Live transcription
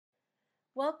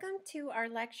Welcome to our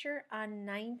lecture on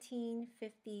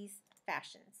 1950s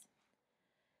fashions.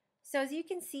 So as you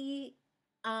can see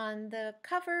on the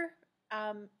cover,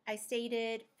 I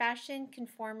stated fashion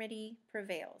conformity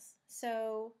prevails.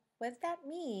 So what that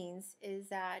means is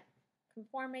that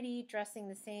conformity, dressing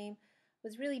the same,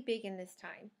 was really big in this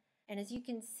time. And as you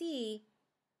can see,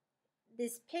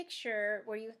 this picture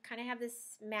where you kind of have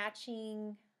this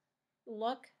matching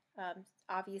look,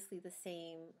 obviously the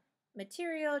same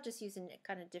material, just using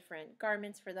kind of different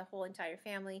garments for the whole entire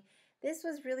family. This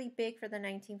was really big for the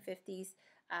 1950s,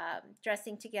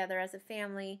 dressing together as a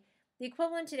family. The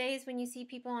equivalent today is when you see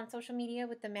people on social media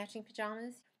with the matching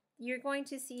pajamas. You're going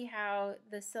to see how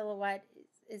the silhouette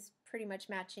is pretty much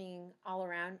matching all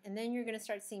around, and then you're going to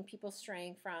start seeing people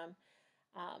straying from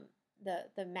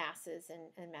the masses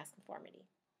and mass conformity.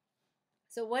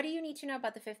 So what do you need to know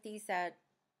about the 50s that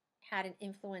had an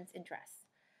influence in dress?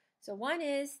 So one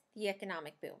is the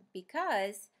economic boom.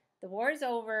 Because the war is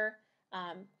over,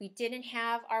 we didn't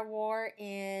have our war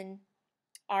in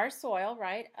our soil,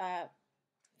 right? If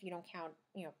you don't count,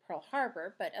 Pearl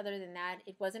Harbor, but other than that,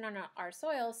 it wasn't on our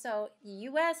soil. So the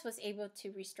U.S. was able to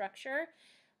restructure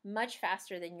much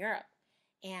faster than Europe.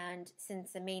 And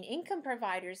since the main income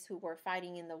providers who were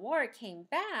fighting in the war came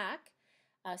back,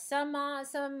 some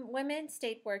women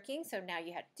stayed working, so now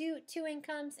you had two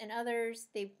incomes, and others,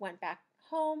 they went back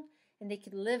home and they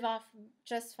could live off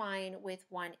just fine with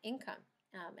one income.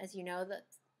 As you know,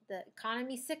 the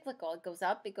economy is cyclical. It goes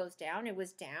up, it goes down. It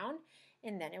was down,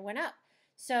 and then it went up.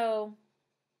 So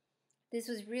this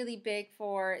was really big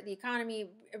for the economy,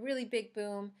 a really big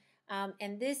boom,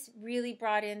 and this really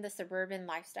brought in the suburban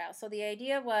lifestyle. So the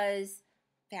idea was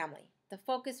family. The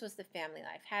focus was the family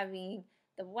life, having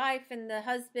the wife and the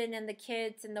husband and the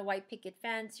kids and the white picket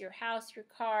fence, your house, your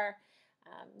car.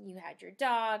 You had your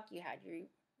dog, you had your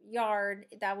yard.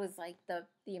 That was like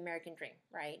the American dream,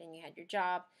 right? And you had your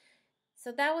job.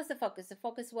 So that was the focus. The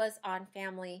focus was on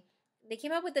family. They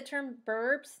came up with the term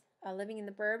burbs, living in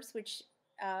the burbs, which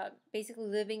basically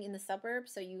living in the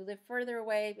suburbs. So you live further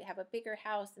away, have a bigger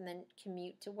house, and then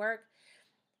commute to work.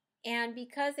 And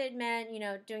because it meant,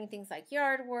 doing things like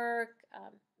yard work,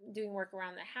 doing work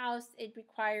around the house, it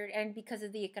required, and because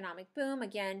of the economic boom,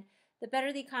 again, the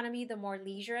better the economy, the more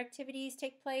leisure activities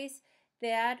take place.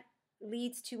 That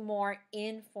leads to more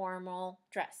informal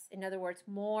dress. In other words,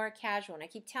 more casual. And I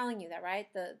keep telling you that, right?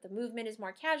 The movement is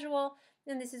more casual.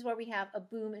 And this is where we have a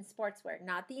boom in sportswear.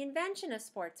 Not the invention of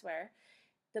sportswear.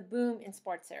 The boom in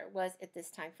sportswear was at this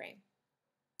time frame.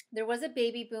 There was a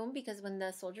baby boom because when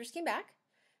the soldiers came back,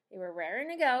 they were raring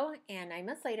to go, and 9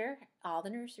 months later, all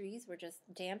the nurseries were just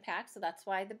jam-packed, so that's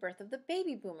why the birth of the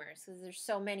baby boomers, because there's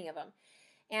so many of them.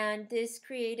 And this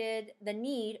created the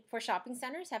need for shopping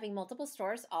centers having multiple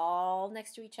stores all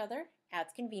next to each other,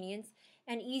 adds convenience,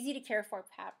 and easy to care for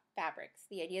fabrics.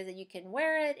 The idea is that you can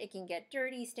wear it, it can get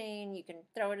dirty, stained, you can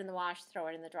throw it in the wash, throw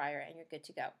it in the dryer, and you're good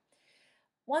to go.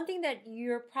 One thing that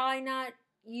you're probably not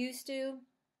used to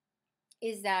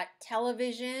is that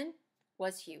television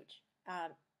was huge.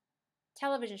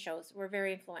 Television shows were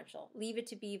very influential. Leave It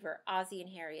to Beaver, Ozzie and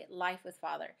Harriet, Life with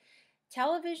Father.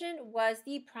 Television was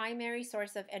the primary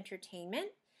source of entertainment,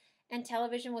 and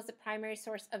television was the primary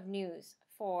source of news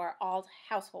for all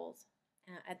households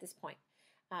at this point.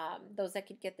 Those that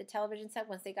could get the television set,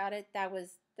 once they got it, that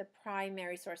was the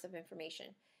primary source of information.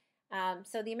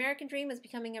 So the American dream was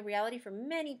becoming a reality for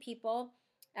many people.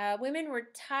 Women were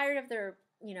tired of their,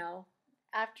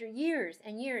 after years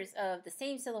and years of the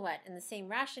same silhouette and the same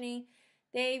rationing,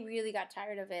 they really got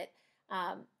tired of it.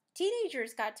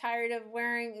 Teenagers got tired of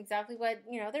wearing exactly what,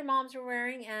 their moms were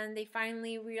wearing, and they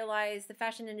finally realized, the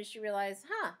fashion industry realized,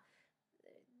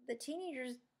 the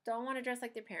teenagers don't want to dress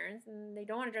like their parents, and they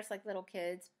don't want to dress like little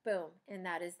kids. Boom. And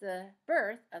that is the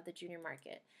birth of the junior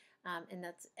market. And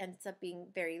that ends up being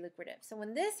very lucrative. So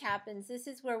when this happens, this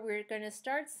is where we're going to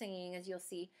start seeing, as you'll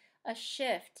see, a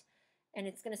shift, and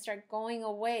it's going to start going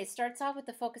away. It starts off with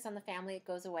the focus on the family, it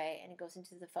goes away, and it goes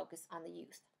into the focus on the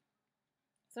youth.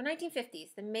 So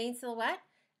 1950s, the main silhouette,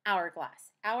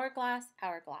 hourglass, hourglass,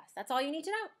 hourglass. That's all you need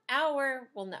to know.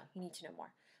 No, you need to know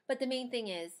more. But the main thing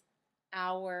is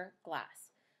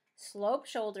hourglass. Sloped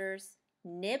shoulders,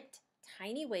 nipped,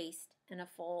 tiny waist, and a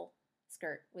full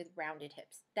skirt with rounded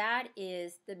hips. That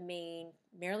is the main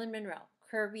Marilyn Monroe,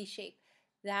 curvy shape.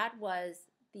 That was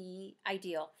the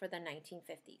ideal for the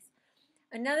 1950s.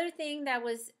 Another thing that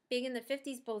was big in the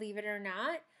 50s, believe it or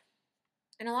not,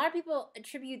 and a lot of people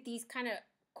attribute these kind of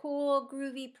cool,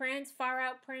 groovy prints, far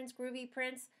out prints, groovy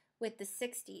prints with the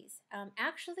 60s.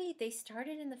 Actually, they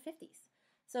started in the 50s.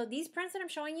 So these prints that I'm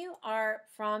showing you are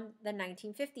from the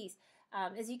 1950s.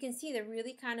 As you can see, they're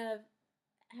really kind of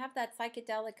have that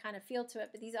psychedelic kind of feel to it,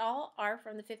 but these all are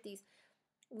from the 50s.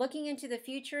 Looking into the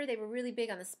future, they were really big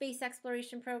on the space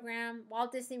exploration program.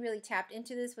 Walt Disney really tapped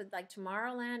into this with like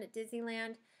Tomorrowland at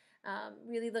Disneyland,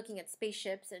 really looking at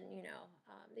spaceships, and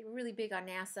they were really big on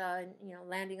NASA and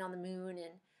landing on the moon,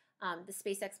 and the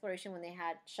space exploration when they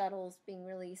had shuttles being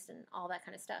released and all that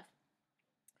kind of stuff.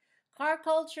 Car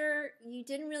culture, you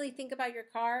didn't really think about your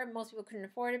car. Most people couldn't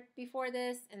afford it before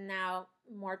this, and now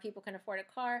more people can afford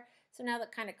a car. So now the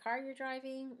kind of car you're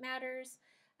driving matters.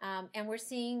 And we're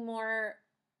seeing more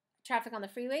traffic on the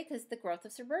freeway because the growth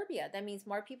of suburbia. That means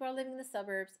more people are living in the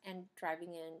suburbs and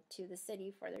driving into the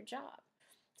city for their job.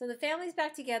 So the family's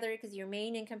back together because your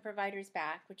main income provider is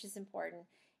back, which is important.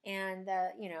 And,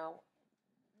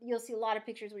 you'll see a lot of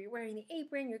pictures where you're wearing the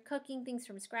apron, you're cooking things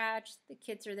from scratch. The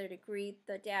kids are there to greet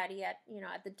the daddy at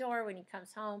the door when he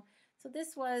comes home. So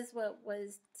this was what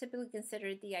was typically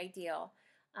considered the ideal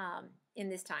in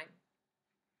this time.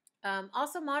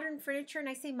 Also modern furniture, and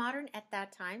I say modern at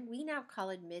that time. We now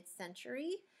call it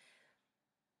mid-century,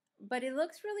 but it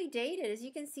looks really dated, as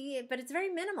you can see. But it's very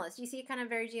minimalist. You see it kind of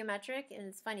very geometric, and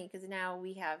it's funny because now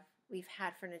we've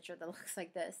had furniture that looks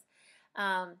like this.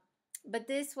 But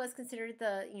this was considered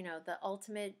the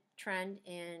ultimate trend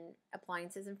in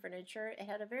appliances and furniture. It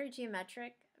had a very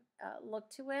geometric look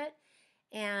to it,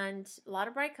 and a lot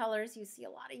of bright colors. You see a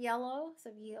lot of yellow. So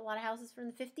if you get a lot of houses from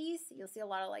the 50s, you'll see a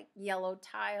lot of like yellow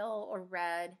tile or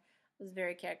red. It was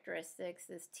very characteristic.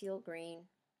 This teal green.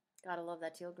 Gotta love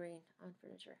that teal green on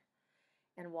furniture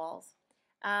and walls.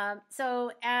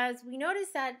 So as we notice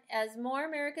that as more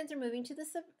Americans are moving to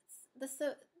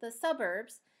the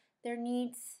suburbs, there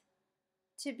needs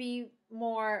to be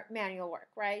more manual work,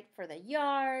 right? For the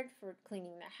yard, for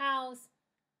cleaning the house,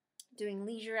 doing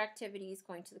leisure activities,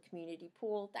 going to the community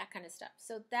pool, that kind of stuff.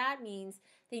 So that means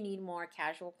they need more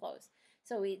casual clothes.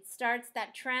 So it starts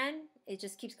that trend, it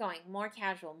just keeps going, more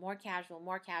casual, more casual,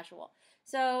 more casual.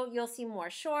 So you'll see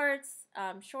more shorts,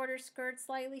 shorter skirts,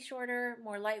 slightly shorter,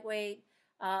 more lightweight,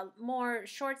 more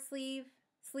short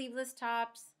sleeveless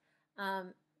tops,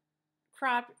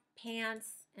 cropped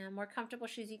pants, and more comfortable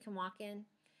shoes you can walk in.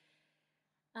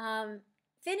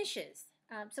 Finishes.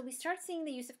 So we start seeing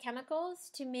the use of chemicals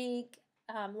to make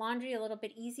laundry a little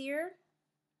bit easier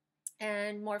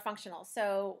and more functional.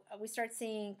 So we start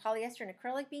seeing polyester and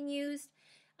acrylic being used.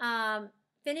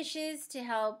 Finishes to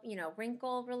help,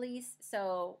 wrinkle release.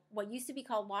 So what used to be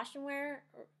called wash and wear,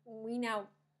 we now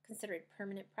consider it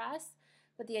permanent press.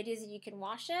 But the idea is that you can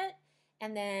wash it,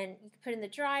 and then you can put it in the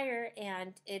dryer,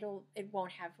 and it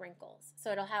won't have wrinkles.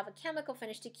 So it'll have a chemical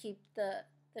finish to keep the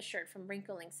shirt from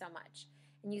wrinkling so much,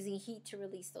 and using heat to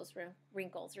release those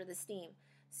wrinkles or the steam.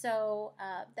 So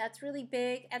that's really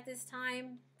big at this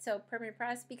time. So permanent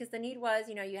press, because the need was,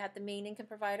 you had the main income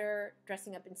provider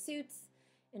dressing up in suits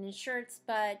and in shirts,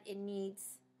 but it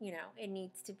needs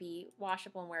to be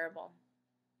washable and wearable.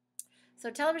 So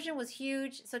television was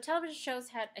huge. So television shows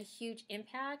had a huge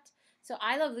impact. So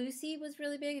I Love Lucy was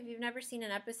really big. If you've never seen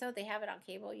an episode, they have it on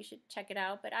cable. You should check it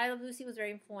out. But I Love Lucy was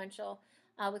very influential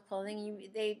with clothing.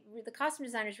 The costume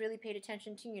designers really paid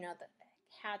attention to, the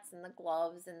hats and the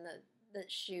gloves and the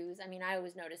shoes. I mean, I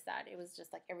always noticed that. It was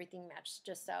just like everything matched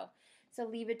just so. So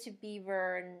Leave It to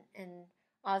Beaver and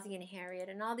Ozzie and Harriet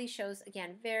and all these shows,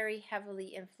 again, very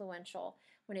heavily influential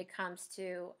when it comes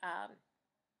to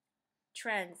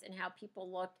trends and how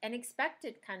people looked and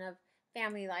expected kind of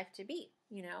family life to be,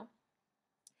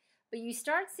 But you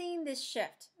start seeing this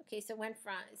shift. Okay, so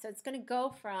it's going to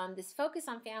go from this focus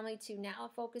on family to now a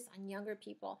focus on younger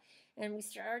people. And we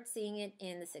start seeing it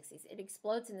in the 60s. It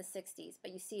explodes in the 60s,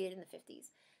 but you see it in the 50s.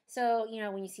 So,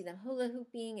 when you see them hula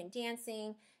hooping and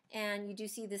dancing, and you do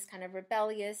see this kind of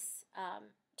rebellious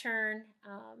turn,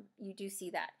 you do see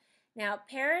that. Now,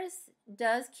 Paris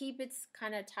does keep its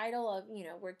kind of title of,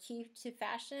 we're key to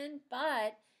fashion,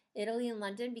 but Italy and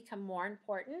London become more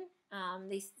important.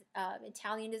 These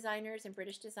Italian designers and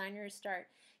British designers start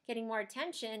getting more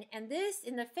attention. And this,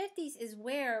 in the 50s, is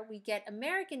where we get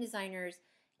American designers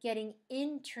getting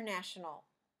international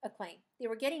acclaim. They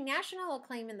were getting national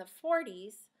acclaim in the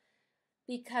 40s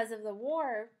because of the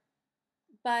war,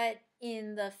 but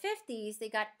in the 50s, they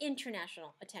got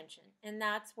international attention. And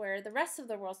that's where the rest of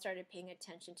the world started paying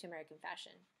attention to American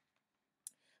fashion.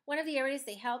 One of the areas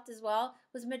they helped as well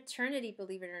was maternity,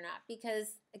 believe it or not,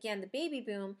 because, again, the baby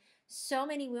boom, so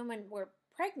many women were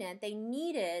pregnant, they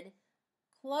needed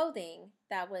clothing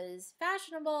that was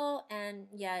fashionable and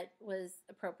yet was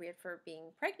appropriate for being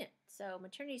pregnant. So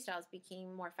maternity styles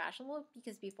became more fashionable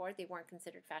because before they weren't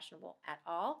considered fashionable at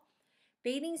all.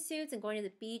 Bathing suits and going to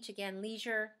the beach, again,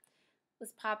 leisure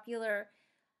was popular.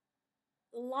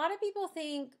 a lot of people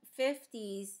think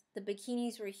 50s, the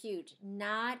bikinis were huge.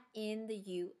 Not in the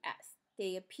US.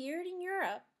 They appeared in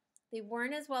Europe. They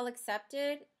weren't as well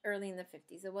accepted early in the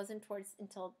 50s. It wasn't towards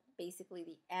until basically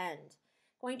the end,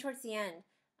 going towards the end,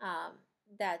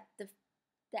 that the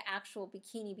actual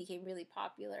bikini became really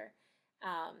popular.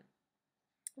 Um,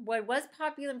 what was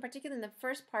popular, in particular in the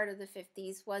first part of the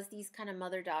 50s, was these kind of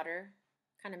mother-daughter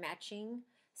kind of matching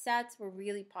sets were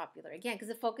really popular. Again, because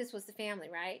the focus was the family,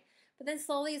 right? But then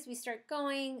slowly as we start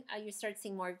going, you start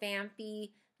seeing more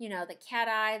vampy, the cat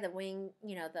eye, the wing,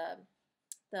 the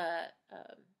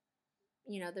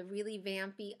the really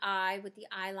vampy eye with the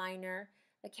eyeliner,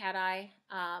 the cat eye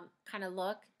kind of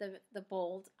look, the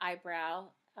bold eyebrow,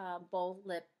 bold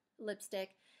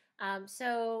lipstick.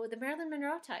 So the Marilyn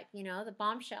Monroe type, the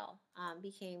bombshell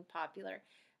became popular.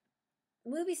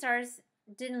 Movie stars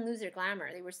didn't lose their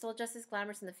glamour. They were still just as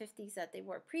glamorous in the 50s that they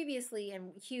were previously,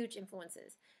 and huge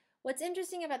influences. What's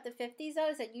interesting about the 50s, though,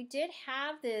 is that you did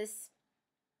have this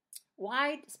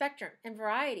wide spectrum and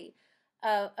variety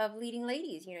of leading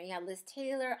ladies. You had Liz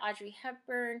Taylor, Audrey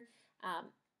Hepburn,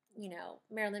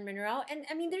 Marilyn Monroe. And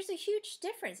I mean, there's a huge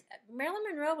difference. Marilyn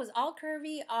Monroe was all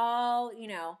curvy, all,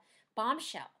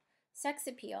 bombshell, sex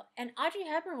appeal. And Audrey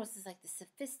Hepburn was this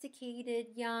sophisticated,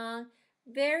 young,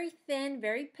 very thin,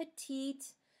 very petite,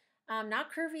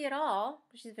 not curvy at all.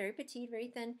 She's very petite, very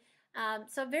thin.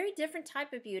 So very different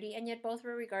type of beauty, and yet both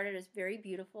were regarded as very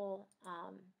beautiful,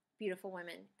 beautiful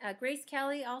women. Grace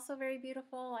Kelly, also very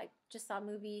beautiful. I just saw a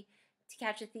movie, To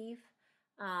Catch a Thief,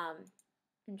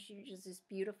 and she was just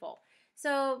beautiful.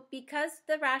 So because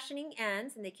the rationing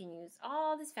ends and they can use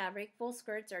all this fabric, full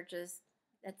skirts are just,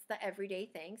 that's the everyday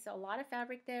thing. So a lot of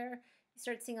fabric there. You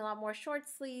start seeing a lot more short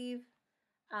sleeve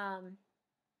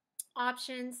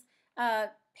options.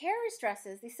 Paris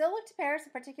dresses, they still look to Paris,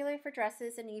 particularly for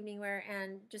dresses and evening wear,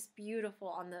 and just beautiful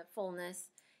on the fullness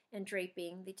and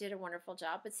draping. They did a wonderful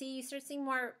job. But see, you start seeing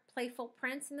more playful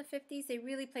prints in the 50s. They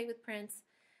really played with prints.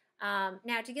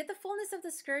 Now, to get the fullness of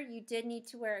the skirt, you did need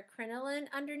to wear a crinoline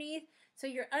underneath. So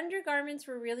your undergarments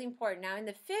were really important. Now, in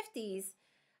the 50s,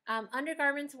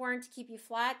 undergarments weren't to keep you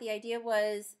flat. The idea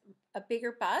was a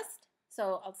bigger bust.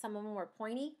 So some of them were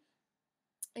pointy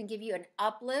and give you an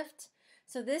uplift.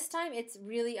 So this time it's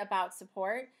really about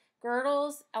support.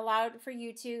 Girdles allowed for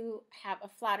you to have a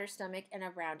flatter stomach and a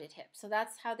rounded hip. So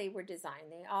that's how they were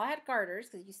designed. They all had garters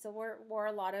because you still wore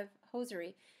a lot of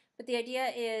hosiery. But the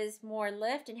idea is more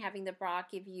lift and having the bra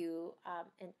give you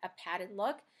a padded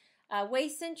look.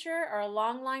 Waist cincher or a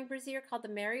long line brassiere called the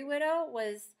Merry Widow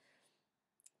was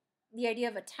the idea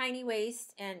of a tiny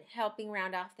waist and helping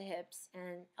round off the hips.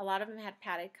 And a lot of them had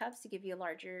padded cuffs to give you a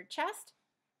larger chest.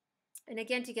 And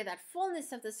again, to get that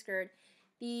fullness of the skirt,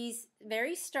 these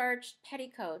very starched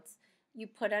petticoats you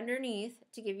put underneath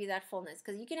to give you that fullness.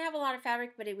 Because you can have a lot of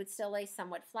fabric, but it would still lay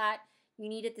somewhat flat. You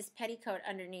needed this petticoat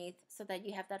underneath so that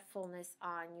you have that fullness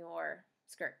on your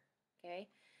skirt. Okay.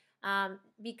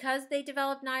 Because they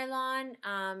developed nylon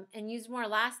and used more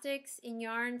elastics in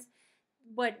yarns,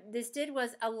 what this did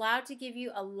was allowed to give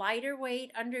you a lighter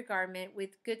weight undergarment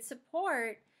with good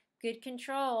support, good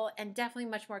control, and definitely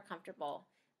much more comfortable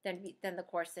than the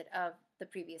corset of the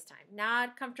previous time.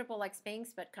 Not comfortable like Spanx,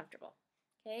 but comfortable.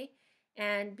 Okay?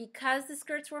 And because the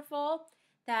skirts were full,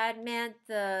 that meant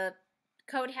the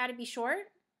coat had to be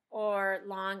short or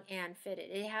long and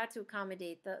fitted. It had to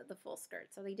accommodate the full skirt.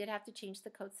 So they did have to change the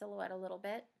coat silhouette a little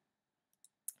bit.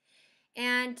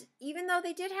 And even though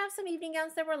they did have some evening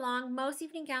gowns that were long, most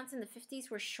evening gowns in the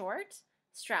 50s were short,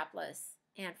 strapless,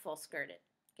 and full skirted.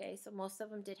 Okay, so most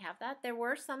of them did have that. There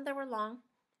were some that were long,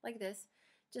 like this,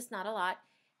 just not a lot.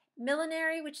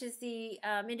 Millinery, which is the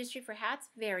industry for hats,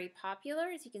 very popular,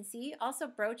 as you can see. Also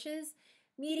brooches,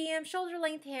 medium, shoulder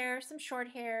length hair, some short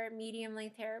hair, medium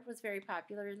length hair was very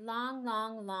popular.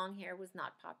 Long hair was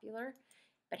not popular,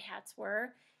 but hats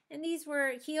were. And these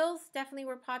were heels, definitely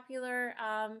were popular.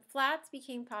 Flats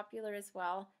became popular as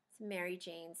well. Some Mary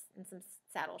Janes and some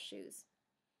saddle shoes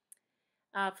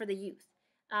for the youth.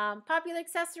 Popular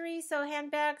accessories, so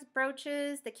handbags,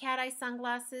 brooches, the cat eye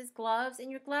sunglasses, gloves, and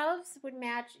your gloves would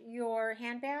match your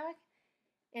handbag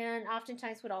and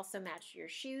oftentimes would also match your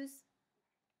shoes.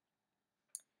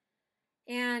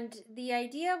 And the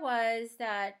idea was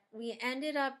that we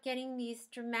ended up getting these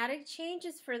dramatic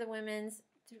changes for the women's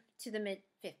to the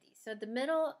mid-50s. So the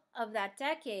middle of that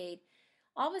decade,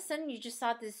 all of a sudden you just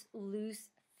saw this loose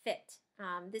fit.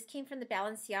 This came from the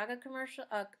Balenciaga commercial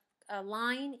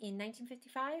line in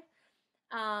 1955.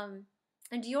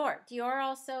 And Dior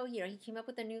also, he came up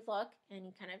with a new look and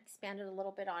he kind of expanded a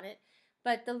little bit on it.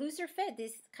 But the looser fit,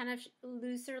 this kind of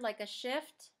looser like a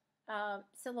shift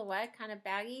silhouette, kind of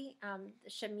baggy, the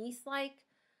chemise-like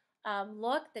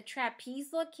look. The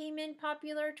trapeze look came in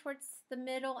popular towards the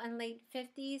middle and late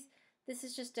 50s. This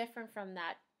is just different from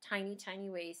that tiny, tiny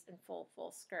waist and full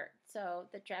skirt. So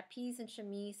the trapeze and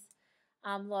chemise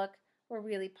look were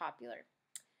really popular.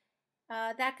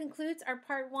 That concludes our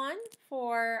part 1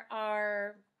 for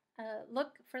our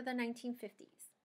look for the 1950s.